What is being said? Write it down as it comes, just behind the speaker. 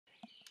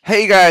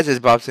Hey guys, it's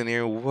Bobson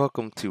here.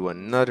 Welcome to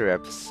another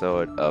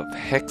episode of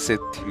Hexxit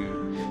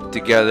II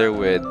together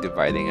with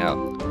Dividing Out.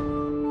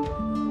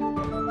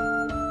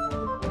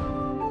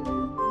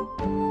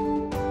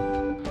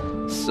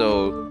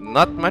 So,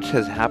 not much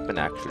has happened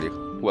actually.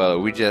 Well,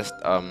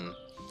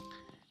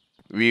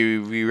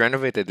 we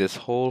renovated this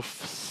whole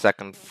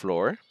second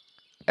floor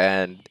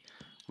and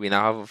we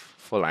now have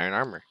full iron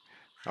armor.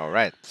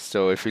 Alright,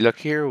 so if you look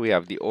here, we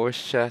have the ores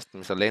chest,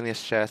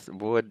 miscellaneous chest,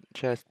 wood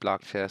chest,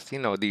 block chest,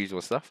 the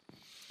usual stuff.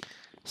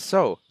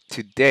 So,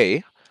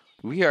 today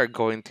we are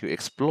going to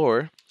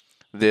explore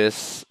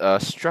this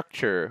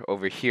structure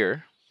over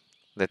here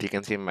that you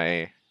can see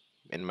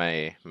in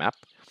my map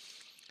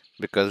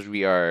because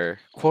we are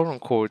quote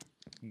unquote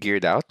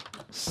geared out.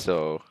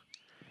 So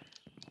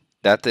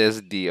that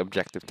is the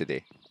objective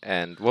today.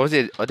 And what was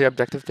the other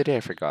objective today? I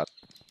forgot.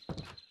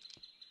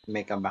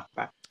 Make a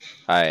backpack.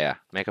 Ah yeah,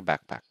 make a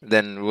backpack.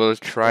 Then we'll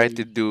try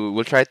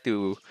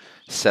to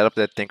set up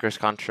the Tinker's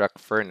Construct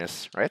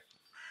furnace, right?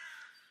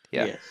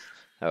 Yeah. Yes.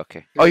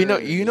 Okay. Oh,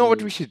 you know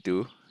what we should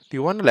do? Do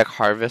you want to like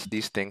harvest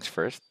these things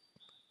first?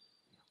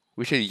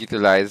 We should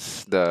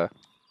utilize the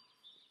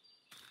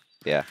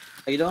yeah.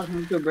 You don't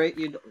have to break.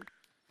 You don't,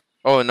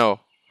 Oh no.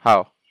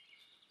 How?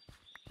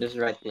 just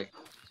right click.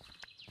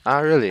 Ah,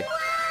 really?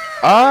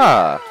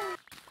 Ah!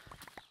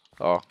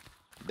 Oh,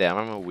 damn,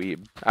 I'm a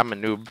weeb. I'm a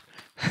noob.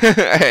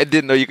 I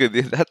didn't know you could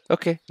do that.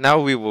 Okay, now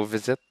we will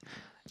visit.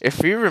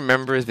 If you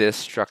remember this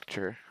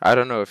structure, I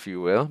don't know if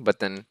you will, but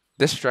then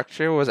this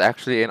structure was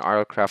actually in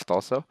Craft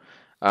also.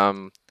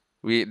 Um,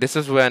 this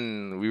is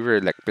when we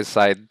were like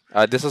beside.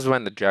 This is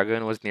when the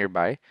dragon was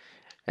nearby,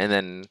 and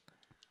then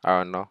I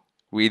don't know.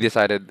 We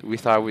thought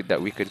that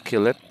we could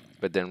kill it,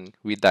 but then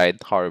we died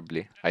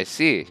horribly. I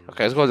see.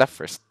 Okay, let's go left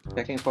first.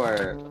 Checking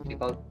for what do you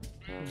call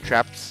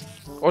Traps.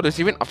 Oh, there's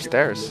even it?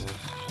 upstairs.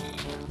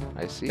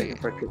 I see. Checking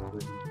for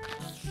tripwood.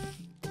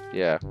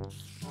 Yeah.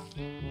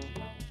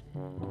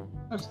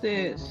 What's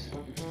this?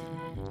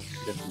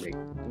 Just break.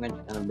 I'm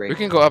gonna break. We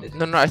can go up. This.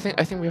 No, no, I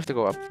think we have to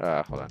go up.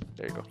 Hold on.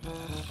 There you go.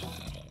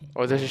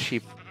 Oh, there's a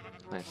sheep.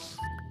 Nice.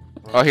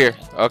 Oh, here.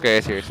 Okay,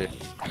 it's here, it's here.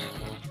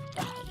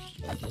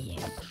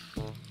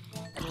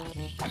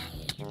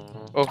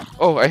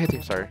 Oh, I hit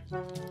you. Sorry.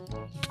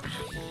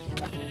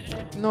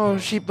 No,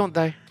 sheep don't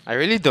die. I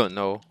really don't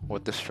know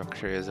what the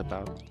structure is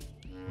about.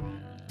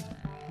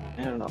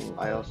 I don't know.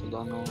 I also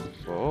don't know.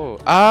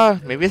 Oh,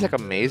 maybe it's like a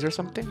maze or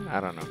something? I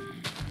don't know.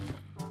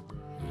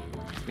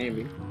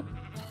 Maybe.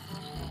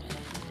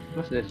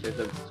 What's this? There's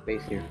a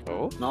space here.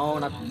 Oh? No,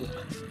 not this.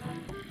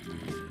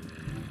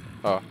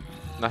 Oh,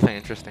 nothing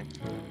interesting.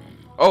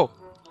 Oh!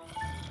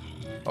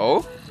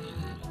 Oh?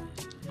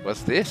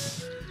 What's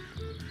this?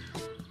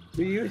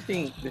 Do you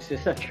think this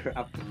is a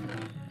trap?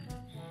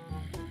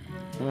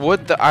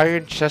 Wood the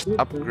iron chest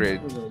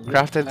upgrade.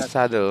 Crafted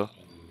saddle.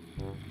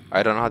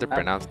 I don't know how to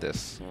pronounce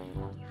this.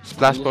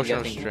 Splash I'm just potion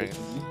of guessing. strength.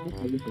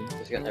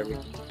 Just got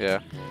everything. Yeah.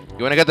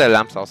 You wanna get the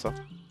lamps also?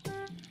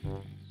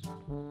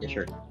 Yeah,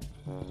 sure.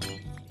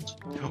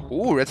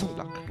 Ooh, redstone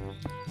block.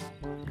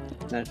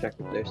 Let's check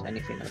if there's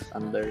anything else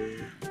under.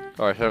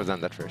 Oh, I should have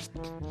done that first.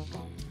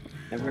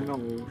 Never know.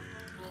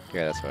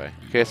 Yeah, that's why.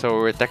 Okay,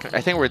 so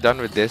I think we're done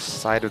with this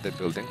side of the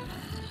building.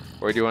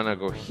 Or do you wanna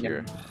go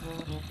here?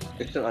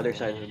 There's still other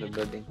sides of the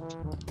building.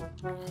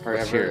 What's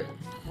Wherever here?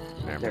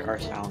 Never there mind. are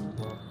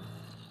sounds.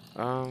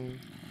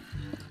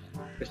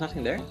 There's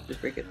nothing there?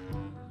 Just break it.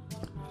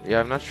 Yeah,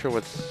 I'm not sure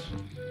what's.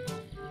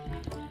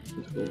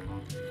 It's cool.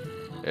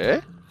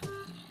 Eh?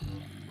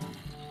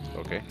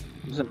 Okay.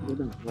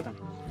 What on?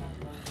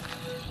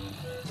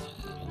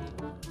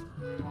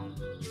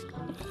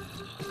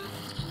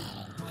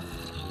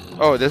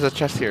 Oh, there's a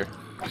chest here.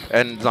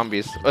 And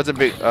zombies. Oh, it's a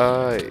big.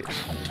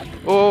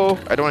 Oh,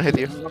 I don't wanna hit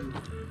you.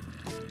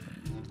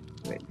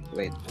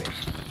 Wait.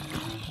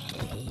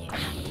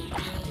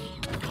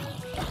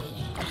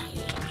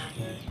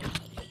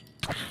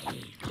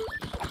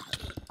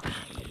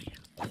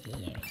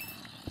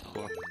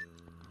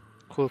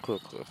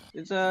 Cool.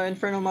 It's a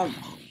inferno mob.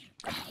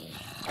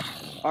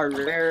 Our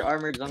rare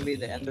armored zombie,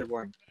 the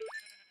Enderborn.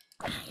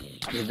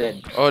 He's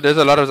dead. Oh, there's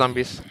a lot of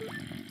zombies.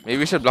 Maybe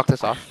we should block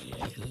this off.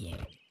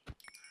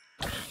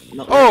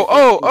 No,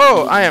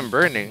 Oh! I am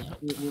burning.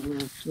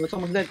 No, it's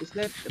almost dead. It's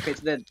dead. Okay,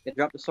 it's dead. It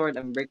dropped the sword.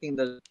 I'm breaking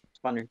the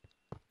spawner.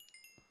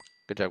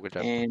 Good job.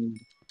 And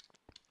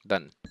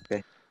Done.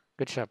 okay,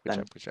 Good job.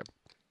 done.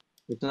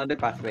 There's another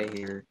pathway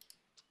here.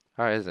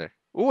 How is there?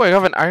 Oh, I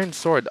have an iron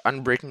sword,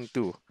 unbreaking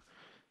 2.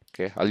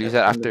 Okay, I'll use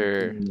that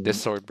after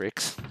this sword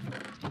breaks.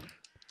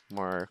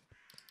 More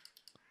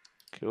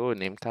cool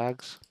name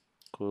tags.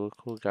 Cool.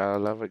 Gotta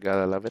love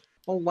it.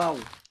 Oh wow.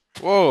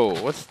 Whoa,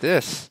 what's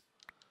this?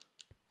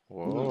 No,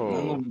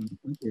 Whoa.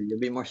 You'll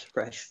be more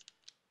surprised.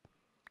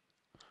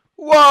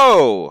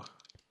 Whoa!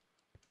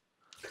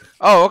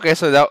 Oh, okay,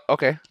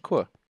 okay,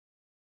 cool.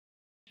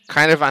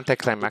 Kind of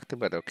anticlimactic,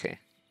 but okay.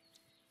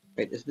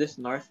 Wait, is this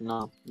north?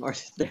 No,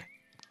 north is there.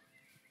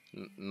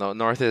 No,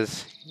 north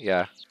is,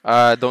 yeah.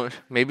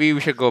 Maybe we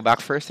should go back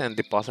first and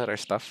deposit our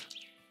stuff.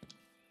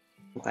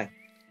 Okay.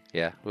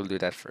 Yeah, we'll do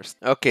that first.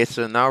 Okay,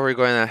 so now we're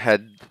going to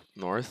head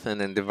north,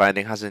 and then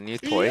Dividing has a new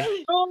toy.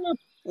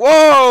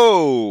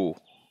 Whoa!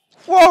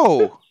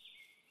 Whoa!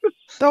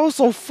 That was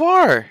so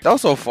far. That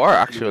was so far,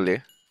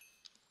 actually.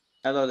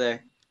 Hello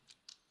there.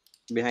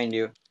 Behind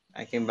you.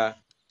 I came back.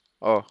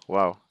 Oh,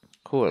 wow.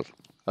 Cool.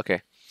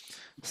 Okay.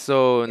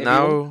 So If you want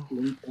now,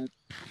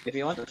 if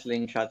you want a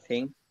slingshot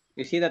thing,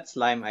 you see that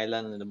slime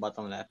island in the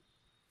bottom left?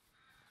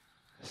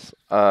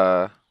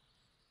 uh,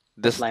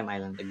 The this slime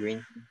island, the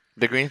green.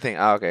 the green thing.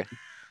 Ah, okay.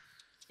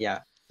 Yeah.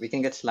 We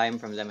can get slime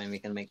from them and we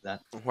can make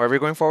that. Where are we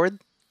going forward?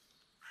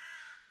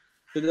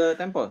 To the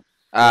temple. Here.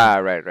 Ah,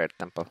 right, right.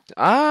 Temple.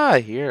 Ah,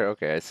 here.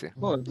 Okay, I see.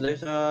 Oh,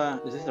 there's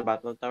a is this a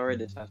battle tower?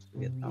 This has to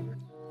be a tower.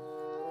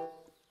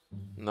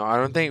 No, I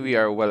don't think we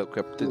are well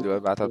equipped to do a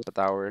battle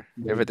tower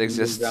if The it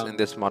exists in underground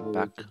this mod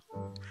pack. village.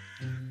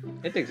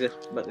 It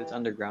exists, but it's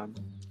underground.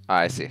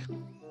 Ah, I see.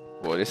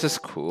 Well, this is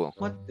cool.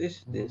 What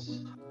is this?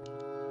 Is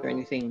there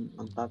anything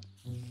on top?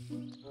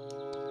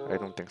 I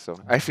don't think so.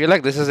 I feel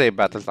like this is a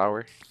battle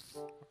tower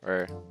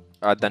or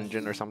a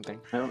dungeon or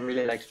something. I don't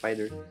really like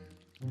spiders,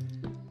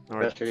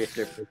 Or especially if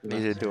they're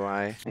neither poisonous. do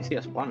I. I see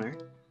a spawner.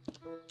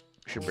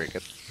 We should break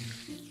it.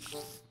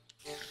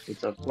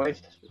 It's a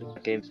poison. It's a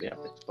cave. Yeah,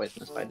 it's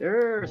poisonous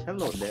spiders.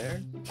 Hello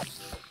there.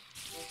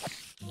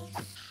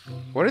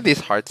 What are these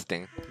hearts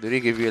thing? Do they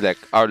give you like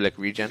our like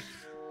regen?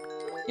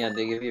 Yeah,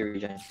 they give you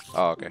regen.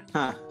 Oh, okay.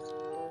 Huh.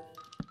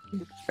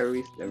 I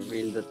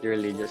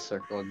literally just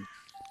circled.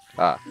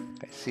 Ah,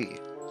 I see.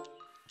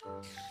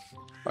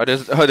 Oh,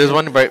 there's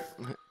one right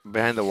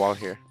behind the wall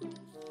here.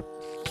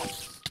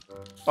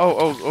 Oh.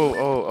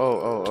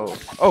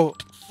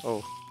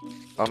 Oh.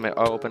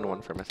 I'll open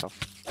one for myself.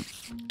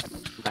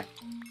 Okay.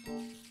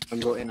 I'll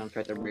go in and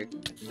try to break.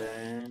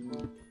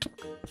 Then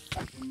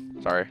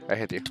Sorry, I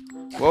hit you.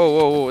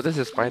 Whoa. This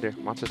is a spider.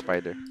 Monster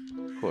spider.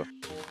 Cool.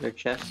 their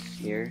chests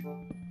here.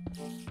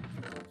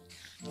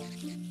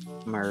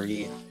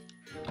 Maria.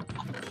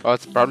 Oh,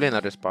 it's probably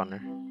another spawner.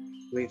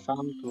 We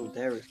found to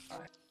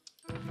verify.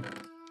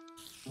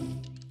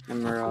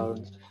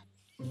 Emeralds.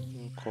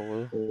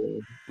 Coal.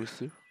 Oh,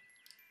 Usu.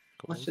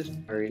 what's this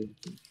Maria?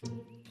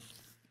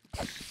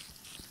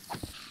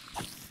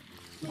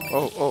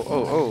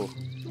 Oh.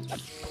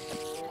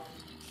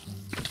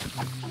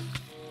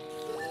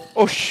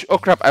 Oh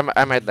crap,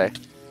 I might die.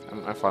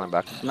 I'm falling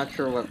back. I'm not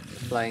sure what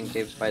flying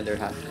cave spider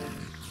has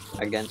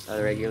against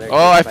a regular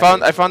Oh, cave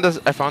spider. I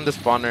found the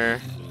spawner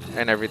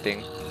and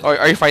everything. Oh,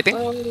 are you fighting?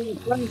 Oh,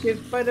 flying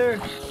cave spider!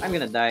 I'm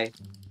gonna die.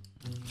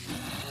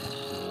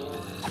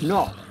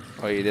 No!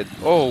 Oh, you did.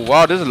 Oh,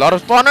 wow, there's a lot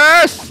of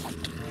spawners!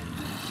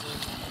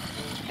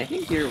 I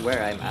think you're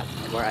where I'm at,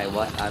 where I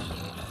was at.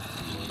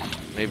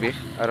 Maybe.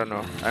 I don't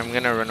know. I'm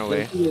gonna run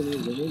away.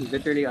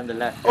 Literally on the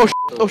left. Oh,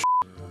 So, sh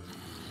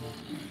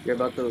you're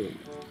about to.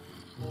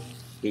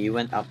 Okay, you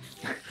went up.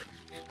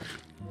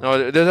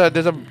 No,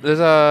 there's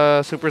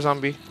a super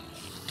zombie.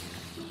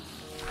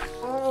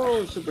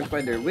 Oh, super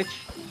spider. Which?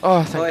 Oh,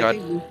 Oh, thank I God.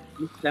 think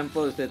this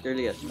temple is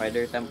literally a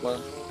spider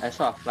temple. I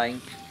saw a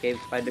flying cave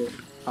spider.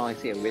 Oh, I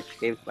see a witch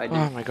cave spider.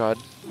 Oh my God.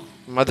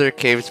 Mother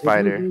cave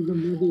spider. There's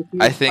another cave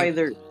I think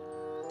Spider.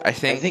 I I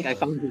think think I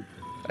found it.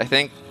 I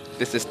think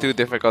this is too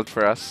difficult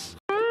for us.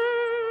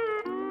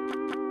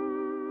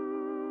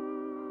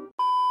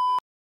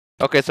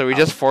 Okay, so we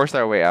just forced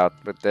our way out,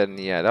 but then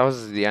yeah, that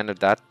was the end of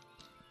that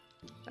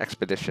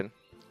expedition.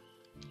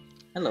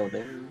 Hello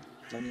there,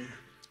 bunny.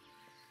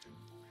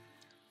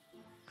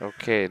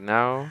 Okay,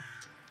 now.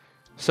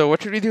 So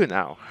what should we do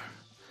now?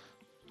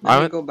 Now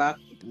we I'm go back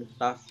to the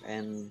stuff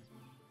and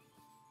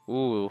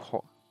ooh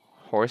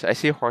horse. I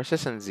see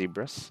horses and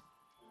zebras.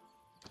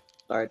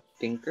 start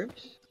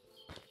tinkers.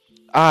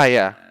 Ah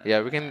yeah,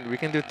 we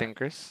can do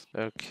thinkers.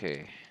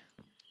 Okay.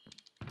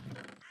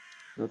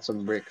 Lots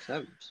of bricks.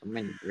 I have so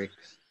many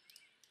bricks.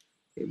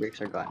 Okay, bricks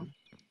are gone.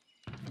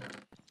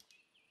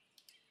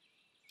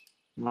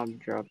 Mob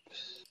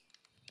drops.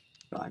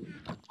 Gone.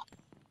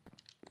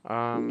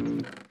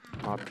 Um,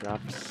 mob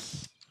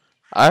drops.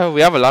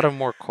 We have a lot of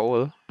more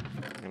coal.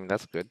 I mean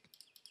that's good.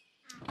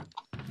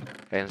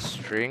 And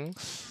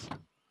strings.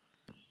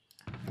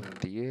 And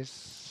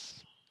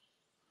these.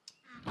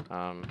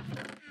 Um,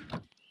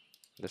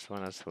 this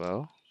one as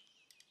well.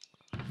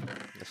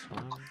 This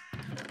one.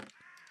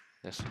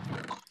 This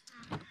one.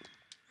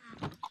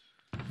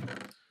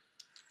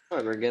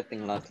 Oh, we're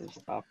getting lots of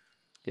stuff.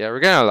 Yeah, we're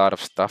getting a lot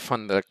of stuff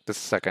on the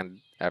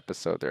second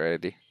episode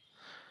already.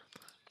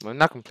 I'm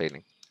not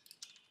complaining.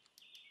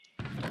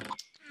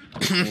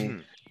 Okay.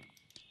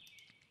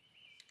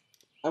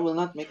 I will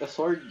not make a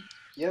sword.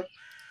 Yep,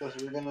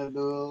 because we're gonna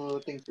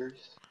do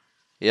tinkers.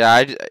 Yeah,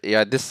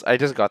 I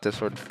just got this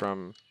one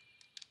from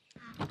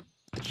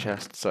the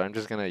chest, so I'm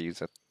just gonna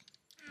use it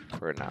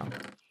for now.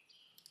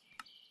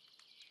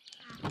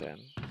 Then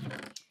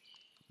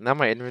now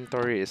my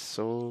inventory is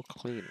so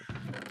clean.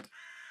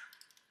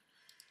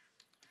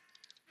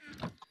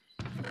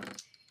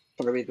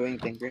 So are we doing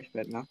tinkers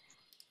right now?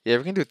 Yeah,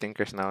 we can do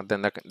thinkers now.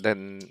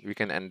 Then we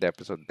can end the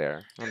episode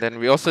there. And then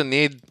we also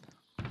need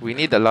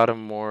a lot of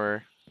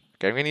more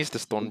Okay, I'm gonna use the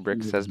stone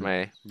bricks as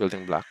my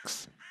building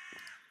blocks.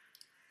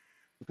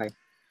 Okay.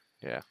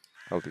 Yeah,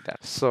 I'll do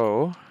that.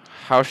 So,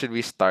 how should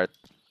we start?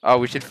 Oh,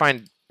 we should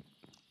find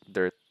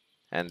dirt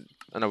and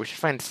oh no, we should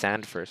find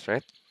sand first,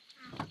 right?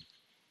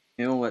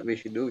 You know what we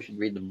should do? We should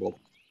read the book.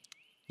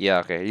 Yeah,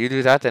 okay. You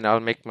do that and I'll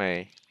make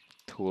my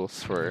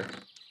tools for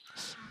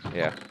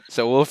yeah.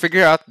 So we'll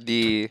figure out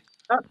the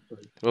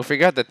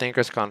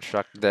Tinker's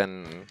construct,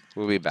 then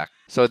we'll be back.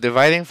 So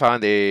dividing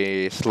found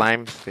a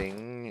slime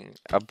thing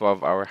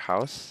above our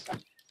house.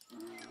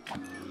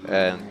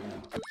 And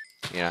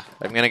yeah,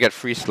 I'm gonna get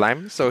free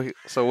slime. So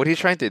what he's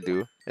trying to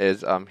do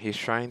is he's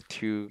trying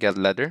to get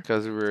leather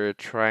because we're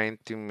trying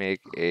to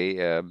make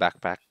a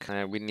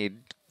backpack. We need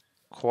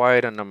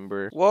quite a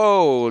number.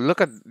 Whoa!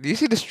 Look at. Do you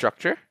see the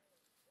structure?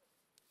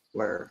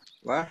 Where?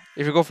 What?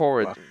 If you go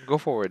forward, What? go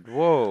forward.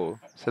 Whoa!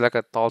 It's like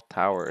a tall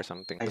tower or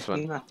something. I This see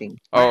one. nothing.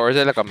 Oh, or is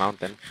it like a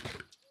mountain?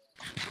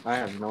 I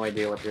have no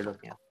idea what you're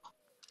looking at.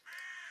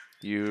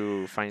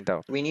 You find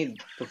out. We need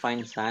to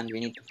find sand. We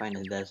need to find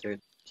a desert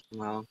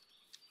somehow.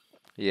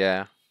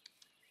 Yeah.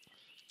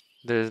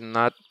 There's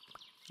not.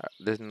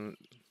 There's.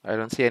 I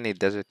don't see any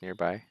desert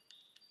nearby.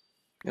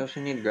 We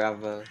also need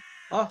gravel.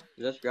 Oh,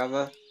 that's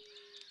gravel.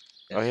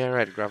 Oh Yes. yeah,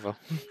 right. Gravel.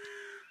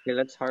 Okay,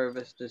 let's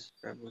harvest this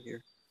gravel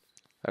here.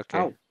 Okay.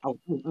 Ow! Ow!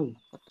 Ow! Ow!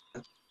 What the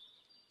hell?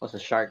 What's a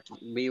shark?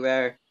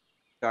 Beware!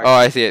 Oh, Shark.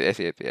 I see it. I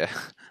see it. Yeah.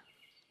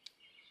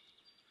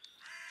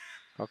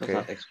 Let's Okay.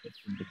 not expect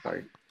the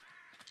shark.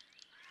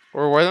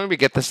 Or why don't we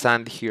get the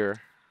sand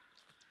here?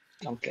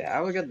 Okay, I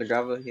will get the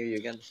gravel here. You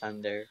get the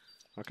sand there.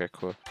 Okay,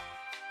 cool.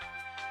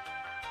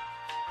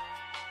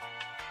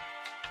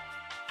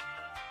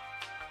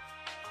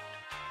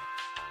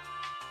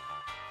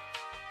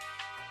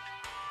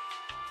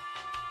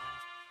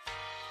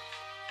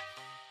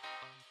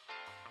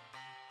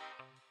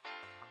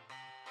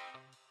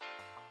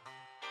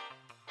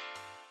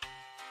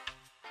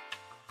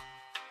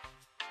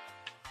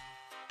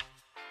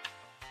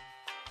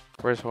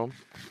 Where's home?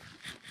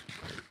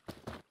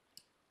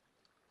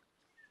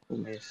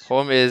 Nice.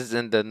 Home is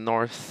in the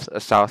north,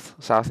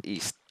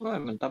 southeast. Oh,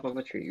 I'm on top of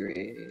a tree.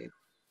 Great.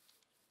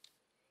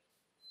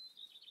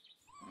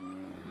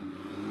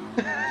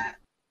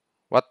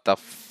 What the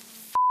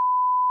f?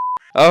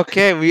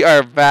 Okay, we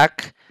are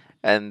back,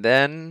 and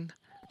then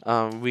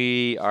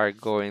we are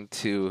going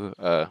to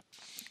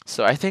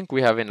So I think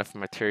we have enough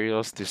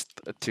materials to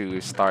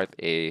start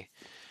the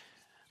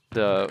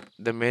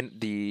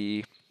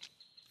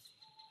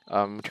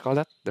what you call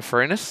that? The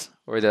furnace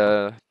or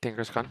the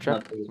Tinker's Not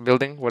contract really.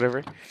 building,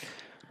 whatever.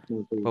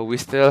 Not really. But we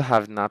still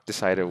have not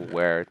decided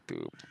where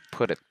to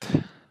put it.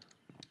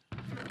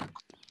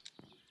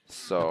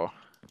 So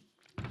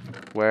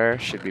where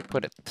should we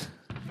put it?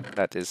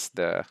 That is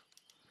the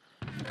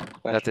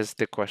that Question. is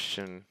the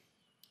question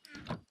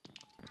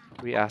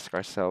we ask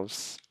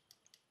ourselves.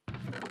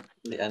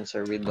 The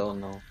answer we don't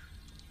know.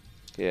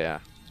 Yeah.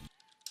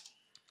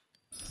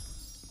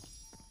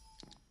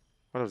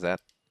 What was that?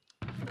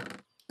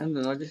 I don't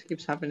know. It just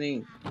keeps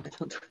happening. I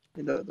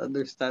don't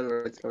understand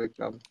where it's coming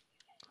from.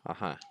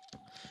 Uh-huh.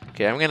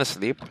 Okay, I'm gonna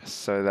sleep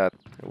so that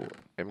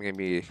I'm gonna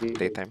be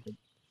daytime.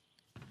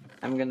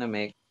 I'm gonna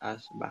make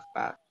us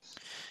backpacks.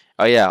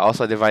 Oh yeah,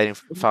 also dividing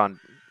found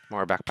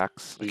more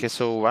backpacks. Okay, Please.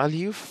 so while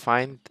you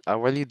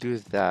do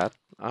that,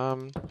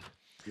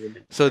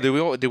 so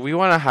Okay. do we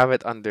want to have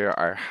it under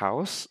our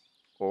house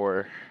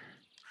or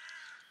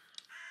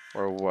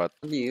what?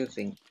 What do you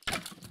think?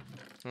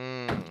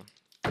 Hmm,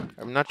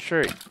 I'm not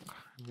sure.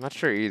 I'm not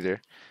sure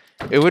either.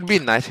 It would be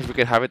nice if we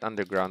could have it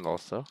underground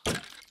also,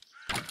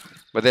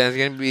 but then it's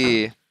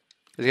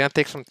gonna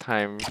take some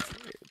time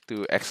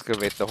to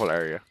excavate the whole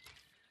area.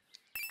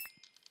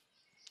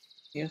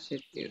 Yes,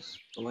 it is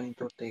going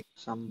to take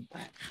some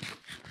time.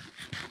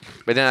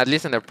 But then at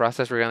least in the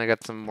process, we're gonna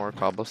get some more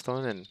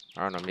cobblestone and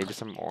I don't know, maybe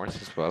some ores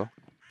as well.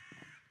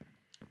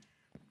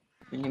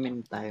 In the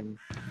meantime,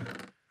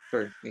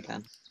 sure, we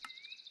can.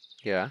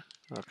 Yeah.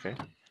 Okay.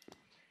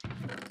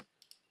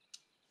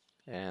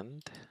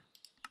 And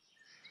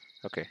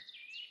okay.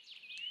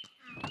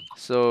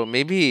 So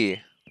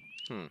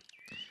hmm,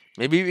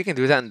 maybe we can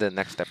do that in the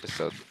next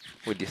episode.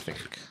 What do you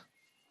think?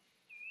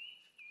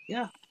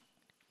 Yeah.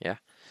 Yeah.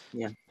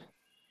 Yeah.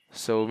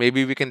 So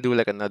maybe we can do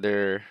like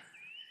another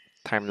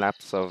time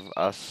lapse of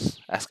us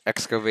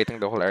excavating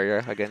the whole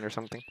area again or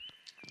something.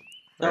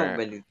 So Or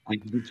many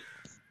times.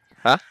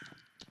 huh?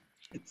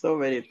 It's so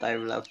many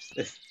time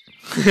lapses.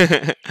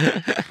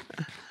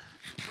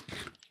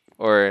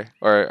 or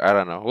I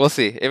don't know. We'll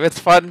see. If it's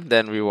fun,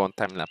 then we won't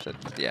time lapse it.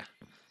 But yeah.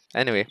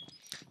 Anyway,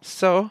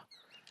 so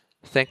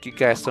thank you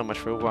guys so much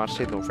for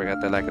watching. Don't forget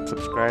to like and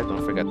subscribe.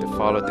 Don't forget to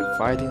follow the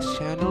Vikings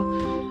channel.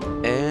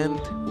 And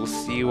we'll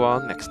see you all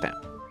next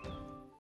time.